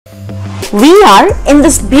We are in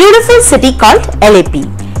this beautiful city called Alleppey.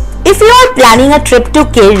 If you are planning a trip to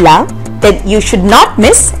Kerela, then you should not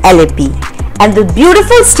miss Alleppey and the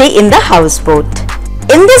beautiful stay in the houseboat.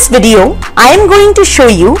 In this video, I am going to show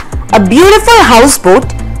you a beautiful houseboat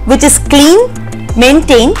which is clean,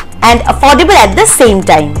 maintained and affordable at the same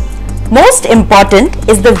time. Most important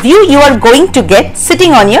is the view you are going to get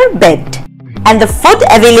sitting on your bed, and the food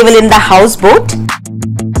available in the houseboat,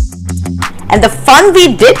 and the fun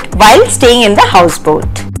we did while staying in the houseboat.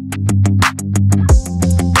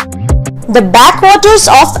 The backwaters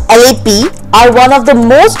of Alleppey are one of the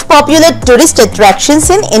most popular tourist attractions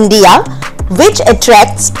in India, which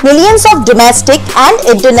attracts millions of domestic and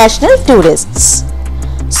international tourists.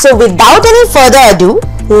 So without any further ado,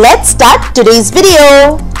 let's start today's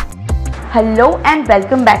video. Hello and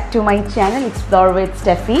welcome back to my channel Explore with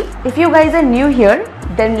Steffe. If you guys are new here,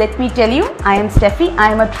 then let me tell you, I am Steffe.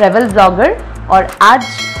 I am a travel vlogger और आज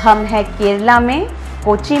हम हैं केरला में,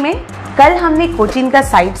 कोची में। कल हमने कोचीन का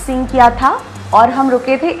sight seeing किया था और हम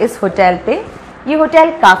रुके थे इस होटल पे। ये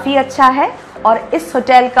होटल काफ़ी अच्छा है और इस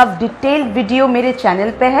होटल का डिटेल वीडियो मेरे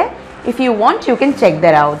चैनल पे है। If you want you can check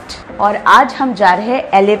that out. और आज हम जा रहे हैं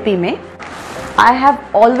एलेपी में। I have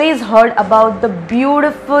always heard about the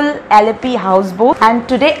beautiful Alleppey houseboat and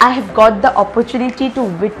today I have got the opportunity to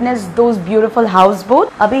witness those beautiful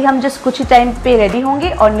houseboat. अभी हम just कुछ ही टाइम पे रेडी होंगे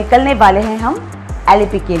और निकलने वाले हैं हम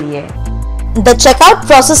एलेपी के लिए। The checkout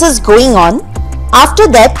process is going on. After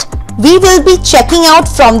that, we will be checking out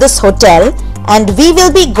from this hotel and we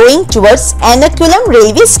will be going towards Ernakulam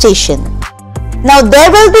railway station. Now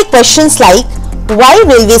there will be questions like, why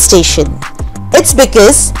railway station? It's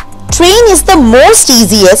because train is the most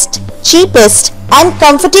easiest, cheapest and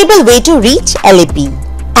comfortable way to reach Alleppey.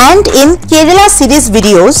 And in Kerela series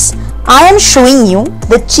videos, I am showing you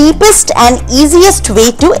the cheapest and easiest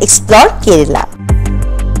way to explore Kerala.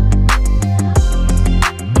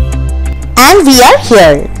 And we are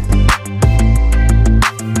here.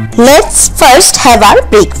 Let's first have our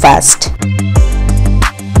breakfast.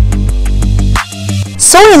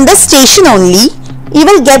 So in the station only, you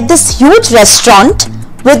will get this huge restaurant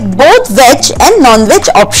with both veg and non-veg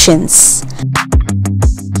options.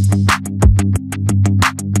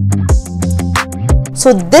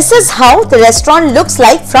 So this is how the restaurant looks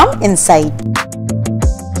like from inside.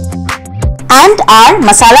 And our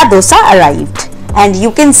masala dosa arrived and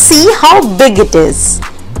you can see how big it is.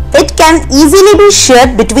 It can easily be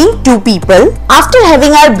shared between two people. After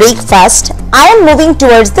having our breakfast, I am moving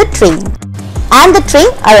towards the train and the train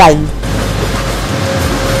arrived.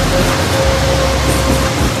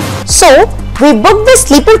 So, we booked the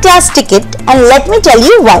sleeper class ticket and let me tell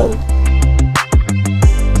you why.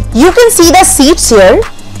 You can see the seats here.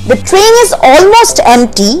 The train is almost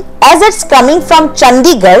empty as it's coming from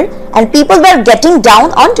Chandigarh and people were getting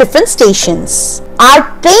down on different stations.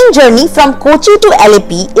 Our train journey from Kochi to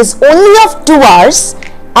Alleppey is only of 2 hours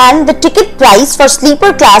and the ticket price for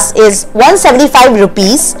sleeper class is 175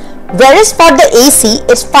 rupees, whereas for the AC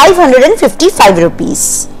it's 555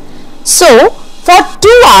 rupees. So, for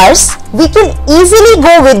 2 hours, we can easily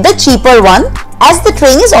go with the cheaper one as the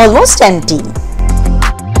train is almost empty.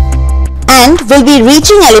 And we'll be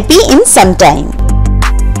reaching Alleppey in some time.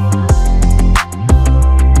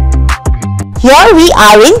 Here we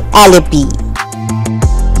are in Alleppey.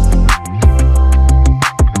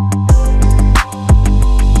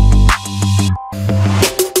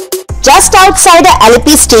 Just outside the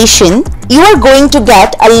Alleppey station, you are going to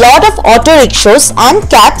get a lot of auto rickshaws and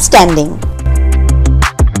cabs standing.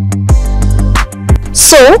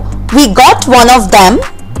 So, we got one of them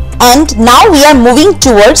and now we are moving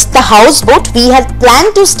towards the houseboat we had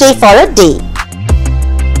planned to stay for a day.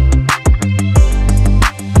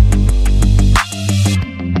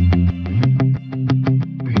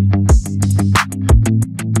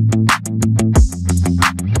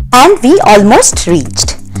 And we almost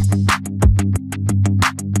reached.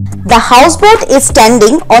 The houseboat is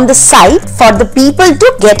standing on the side for the people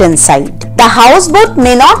to get inside. The houseboat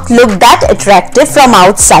may not look that attractive from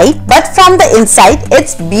outside, but from the inside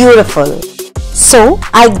it's beautiful. So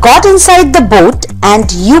I got inside the boat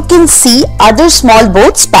and you can see other small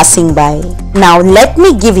boats passing by. Now let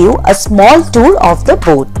me give you a small tour of the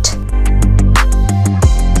boat.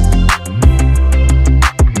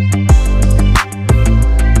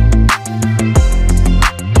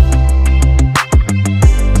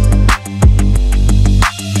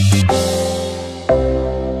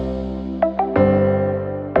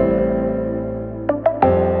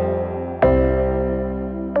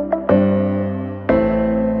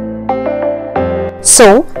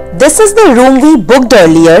 So, this is the room we booked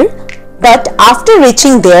earlier. But after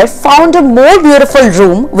reaching there, found a more beautiful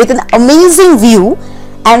room with an amazing view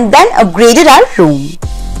and then upgraded our room.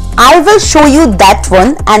 I will show you that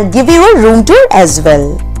one and give you a room tour as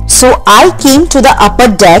well. So I came to the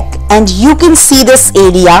upper deck and you can see this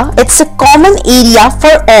area. It's a common area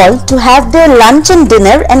for all to have their lunch and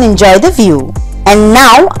dinner and enjoy the view. And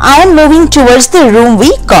now I am moving towards the room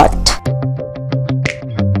we got.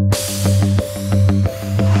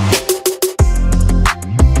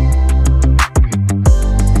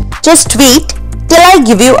 Just wait till I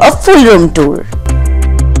give you a full room tour.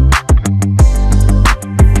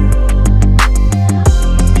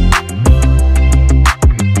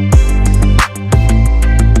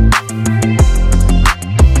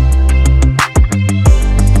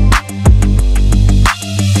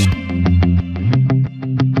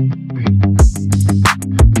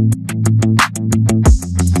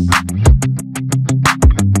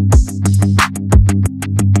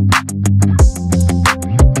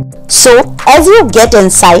 So, as you get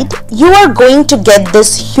inside, you are going to get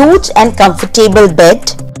this huge and comfortable bed.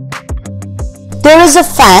 There is a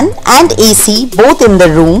fan and AC both in the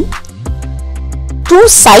room. 2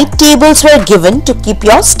 side tables were given to keep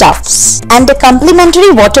your stuffs, and a complimentary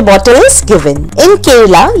water bottle is given. In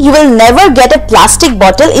Kerala, you will never get a plastic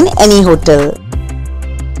bottle in any hotel.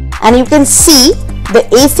 And you can see the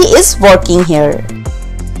AC is working here.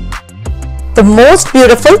 The most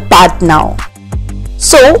beautiful part now.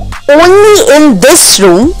 So, only in this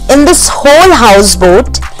room, in this whole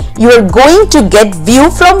houseboat, you are going to get view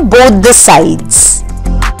from both the sides.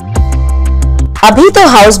 अभी तो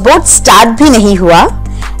houseboat start भी नहीं हुआ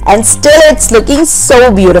and still it's looking so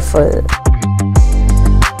beautiful.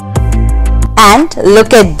 And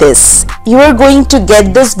look at this. You are going to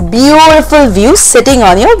get this beautiful view sitting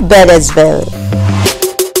on your bed as well.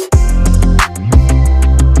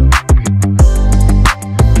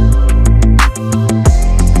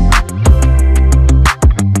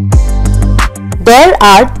 There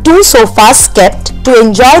are 2 sofas kept to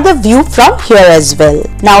enjoy the view from here as well.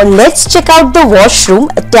 Now let's check out the washroom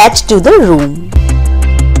attached to the room.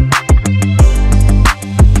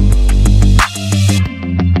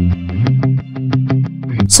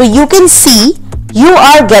 So you can see you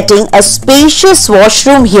are getting a spacious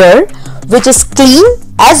washroom here which is clean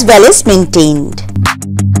as well as maintained.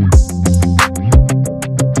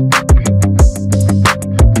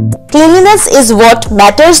 Cleanliness is what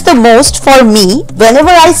matters the most for me whenever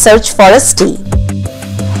I search for a stay.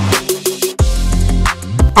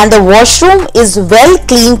 And the washroom is well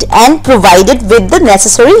cleaned and provided with the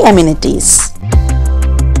necessary amenities.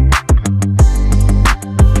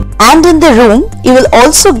 And in the room, you will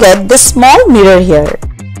also get the small mirror here.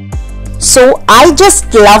 So I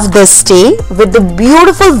just love this stay with the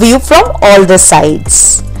beautiful view from all the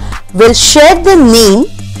sides. We'll share the name,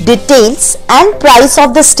 details and price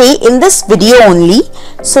of the stay in this video only,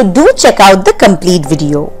 so do check out the complete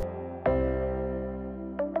video.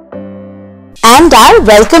 And our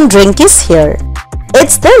welcome drink is here.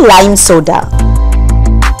 It's the lime soda.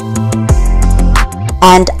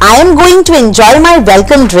 And I am going to enjoy my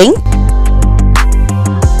welcome drink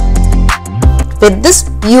with this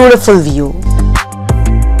beautiful view.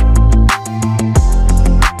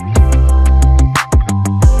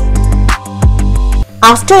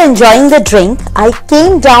 After enjoying the drink, I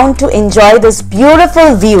came down to enjoy this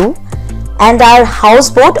beautiful view and our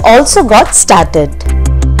houseboat also got started.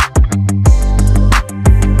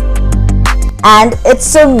 And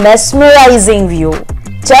it's a mesmerizing view.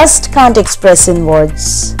 Just can't express in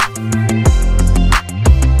words.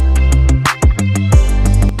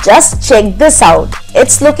 Just check this out.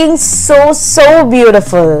 It's looking so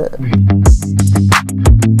beautiful.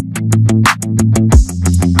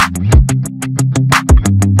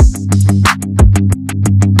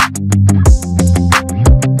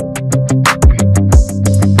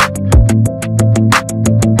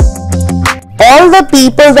 All the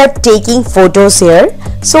people were taking photos here,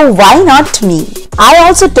 so why not me? I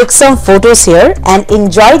also took some photos here and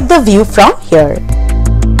enjoyed the view from here.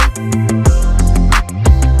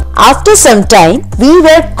 After some time, we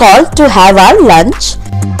were called to have our lunch.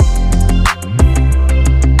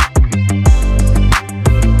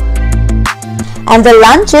 And the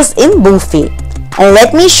lunch is in buffet. And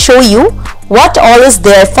let me show you what all is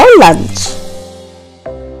there for lunch.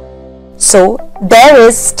 So, there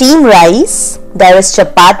is steamed rice, there is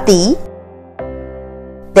chapati,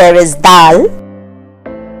 there is dal,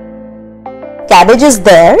 cabbage is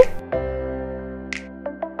there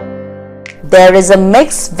is a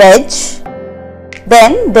mixed veg,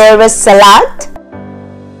 then there is salad,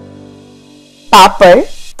 papad,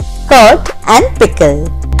 curd and pickle.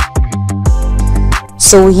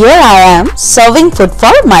 So here I am serving food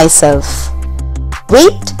for myself.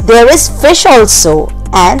 Wait, there is fish also,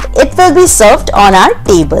 and it will be served on our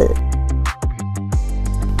table.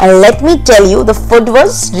 And let me tell you, the food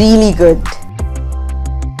was really good.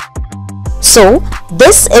 So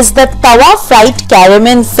this is the tawa fried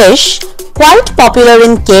caraman fish, quite popular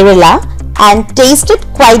in Kerala and tasted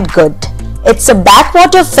quite good. It's a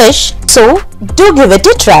backwater fish, so do give it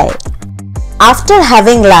a try. After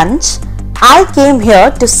having lunch, I came here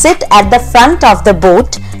to sit at the front of the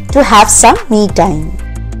boat to have some me time.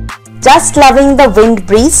 Just loving the wind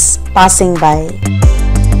breeze passing by.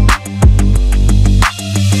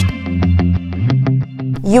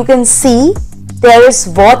 You can see there is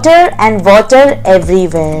water and water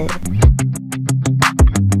everywhere.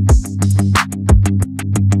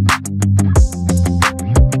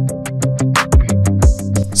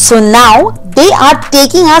 So now they are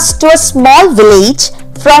taking us to a small village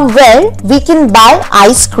from where we can buy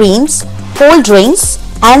ice creams, cold drinks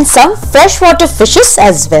and some freshwater fishes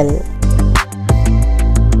as well.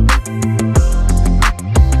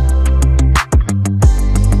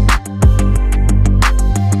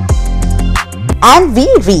 And we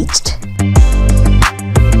reached.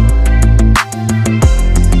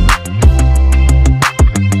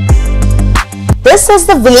 This is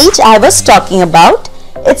the village I was talking about.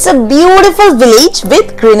 It's a beautiful village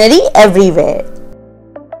with greenery everywhere.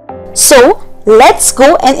 So let's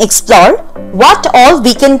go and explore what all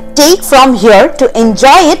we can take from here to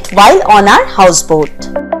enjoy it while on our houseboat.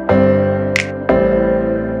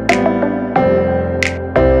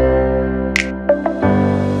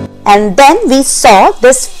 And then we saw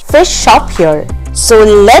this fish shop here. So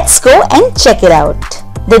let's go and check it out.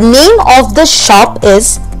 The name of the shop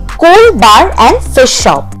is Coal Bar and Fish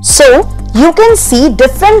Shop. So you can see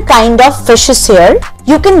different kind of fishes here.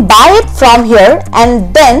 You can buy it from here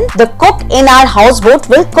and then the cook in our houseboat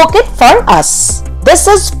will cook it for us. This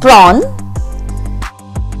is prawn.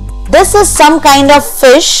 This is some kind of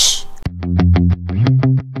fish.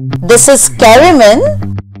 This is caraman.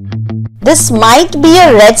 This might be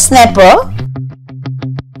a red snapper.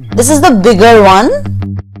 This is the bigger one.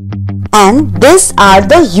 And these are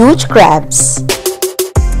the huge crabs.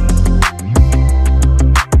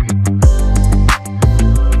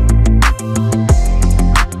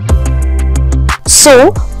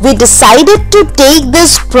 So we decided to take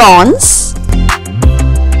these prawns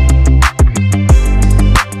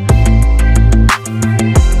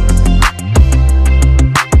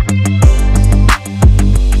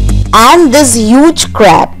and this huge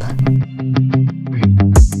crab.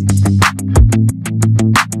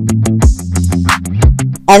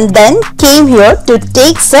 And then came here to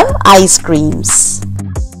take some ice creams.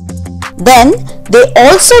 Then they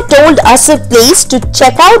also told us a place to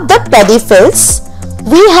check out the paddy fields.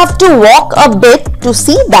 We have to walk a bit to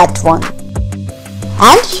see that one.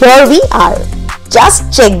 And here we are.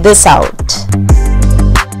 Just check this out.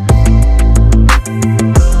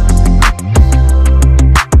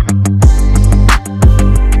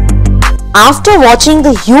 After watching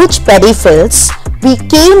the huge paddy fields, we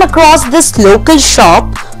came across this local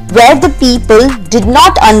shop where the people did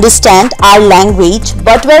not understand our language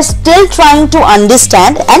but were still trying to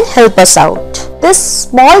understand and help us out. These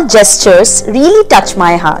small gestures really touch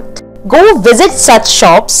my heart. Go visit such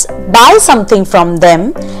shops, buy something from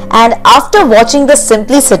them, and after watching the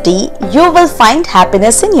simplicity, you will find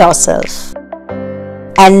happiness in yourself.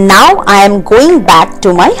 And now I am going back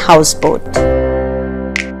to my houseboat.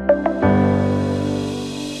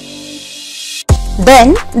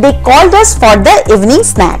 Then they called us for the evening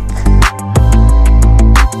snack.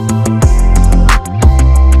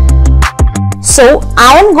 So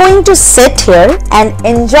I am going to sit here and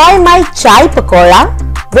enjoy my chai pakora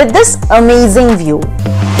with this amazing view.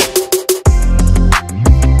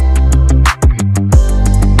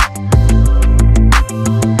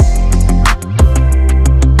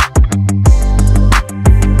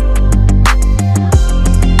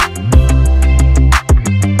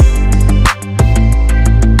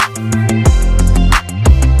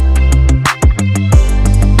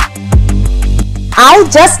 I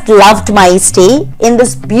just loved my stay in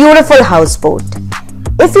this beautiful houseboat.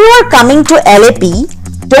 If you are coming to Alleppey,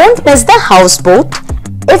 don't miss the houseboat.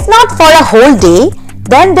 If not for a whole day,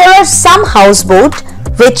 then there are some houseboats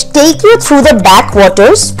which take you through the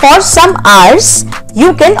backwaters for some hours.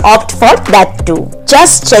 You can opt for that too.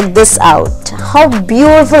 Just check this out. How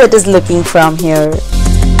beautiful it is looking from here.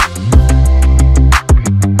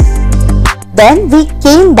 Then we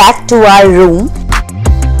came back to our room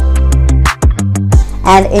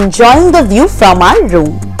and enjoying the view from our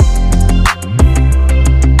room.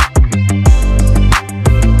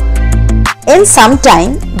 in some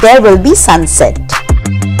time there will be sunset.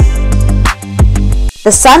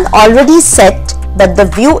 The sun already set, but the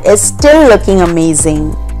view is still looking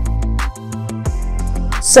amazing.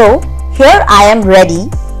 So here I am ready,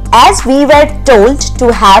 as we were told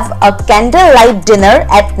to have a candlelight dinner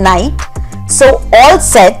at night. So all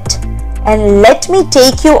set, and let me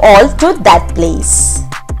take you all to that place.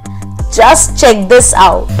 Just check this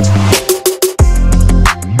out.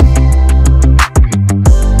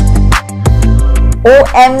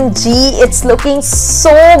 OMG, it's looking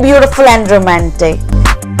so beautiful and romantic.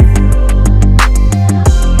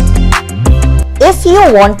 If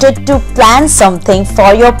you wanted to plan something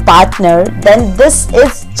for your partner, then this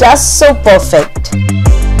is just so perfect.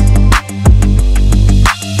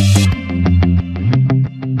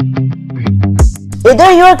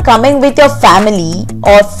 Either you are coming with your family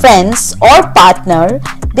or friends or partner,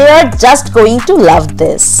 they are just going to love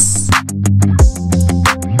this.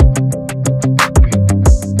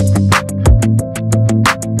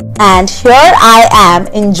 And here I am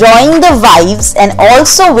enjoying the vibes and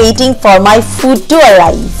also waiting for my food to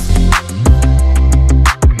arrive.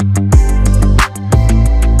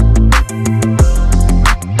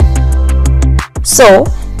 So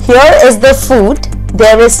here is the food.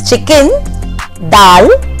 There is chicken, dal,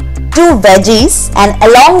 2 veggies, and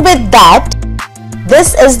along with that,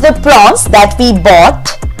 this is the prawns that we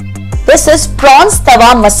bought. This is prawns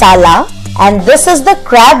tawa masala and this is the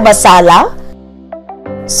crab masala.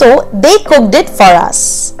 So they cooked it for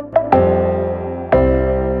us.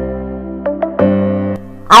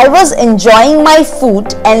 I was enjoying my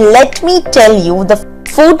food, and let me tell you, the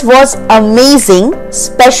food was amazing,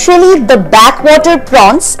 especially the backwater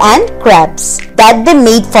prawns and crabs that they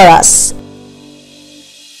made for us.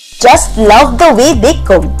 Just love the way they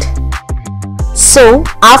cooked. So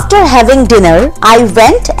after having dinner, I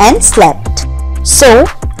went and slept. So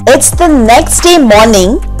it's the next day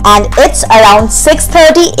morning and it's around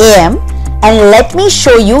 6:30 AM, and let me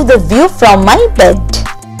show you the view from my bed.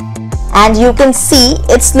 And you can see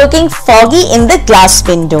it's looking foggy in the glass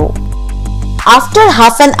window. After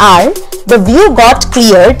half an hour, the view got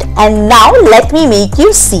cleared, and now let me make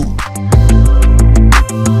you see.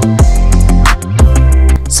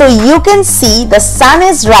 So you can see the sun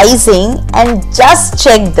is rising, and just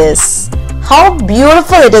check this, how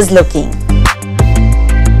beautiful it is looking.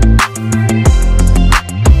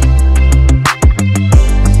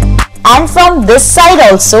 And from this side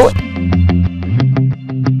also,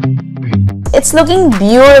 it's looking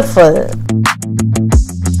beautiful.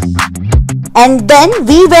 And then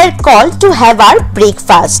we were called to have our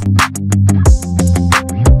breakfast.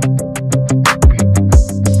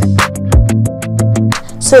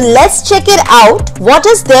 So let's check it out, what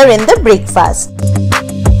is there in the breakfast.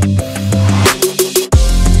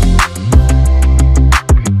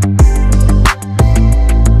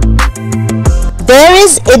 There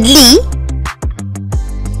is idli,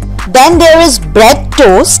 then there is bread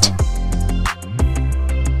toast,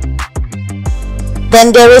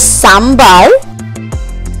 then there is sambar,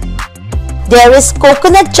 there is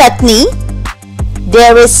coconut chutney,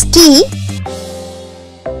 there is tea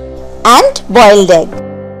and boiled egg.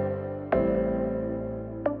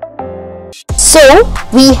 So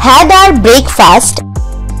we had our breakfast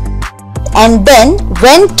and then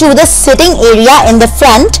went to the sitting area in the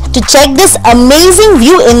front to check this amazing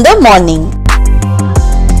view in the morning.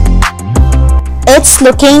 It's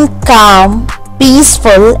looking calm,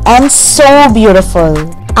 peaceful and so beautiful.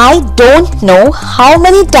 I don't know how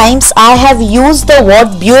many times I have used the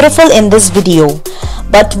word beautiful in this video,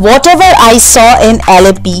 but whatever I saw in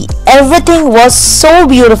Alleppey, everything was so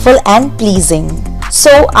beautiful and pleasing.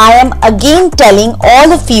 So I am again telling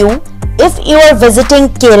all of you, if you are visiting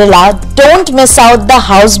Kerala, don't miss out the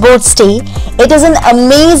houseboat stay. It is an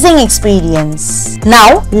amazing experience.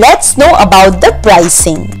 Now let's know about the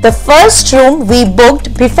pricing. The first room we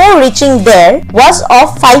booked before reaching there was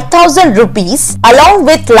of 5,000 rupees along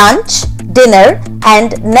with lunch, dinner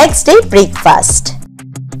and next day breakfast.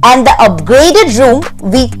 And the upgraded room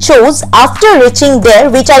we chose after reaching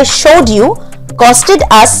there, which I showed you, costed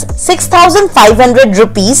us 6,500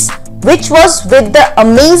 rupees, which was with the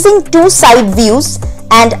amazing 2 side views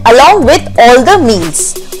and along with all the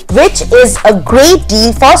meals, which is a great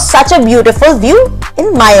deal for such a beautiful view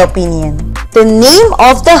in my opinion. The name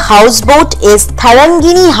of the houseboat is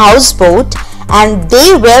Tharangini Houseboat and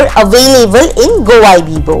they were available in Goa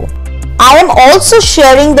Vacation. I am also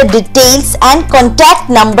sharing the details and contact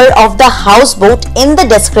number of the houseboat in the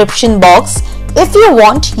description box. If you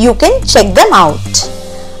want, you can check them out.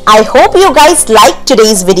 I hope you guys liked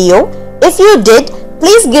today's video. If you did,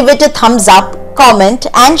 please give it a thumbs up comment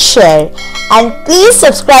and share. And please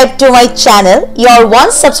subscribe to my channel. Your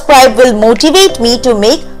one subscribe will motivate me to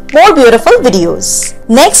make more beautiful videos.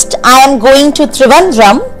 Next, I am going to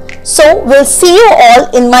Trivandrum. So we'll see you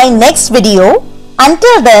all in my next video.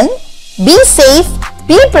 Until then, be safe,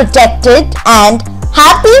 be protected and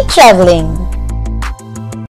happy traveling.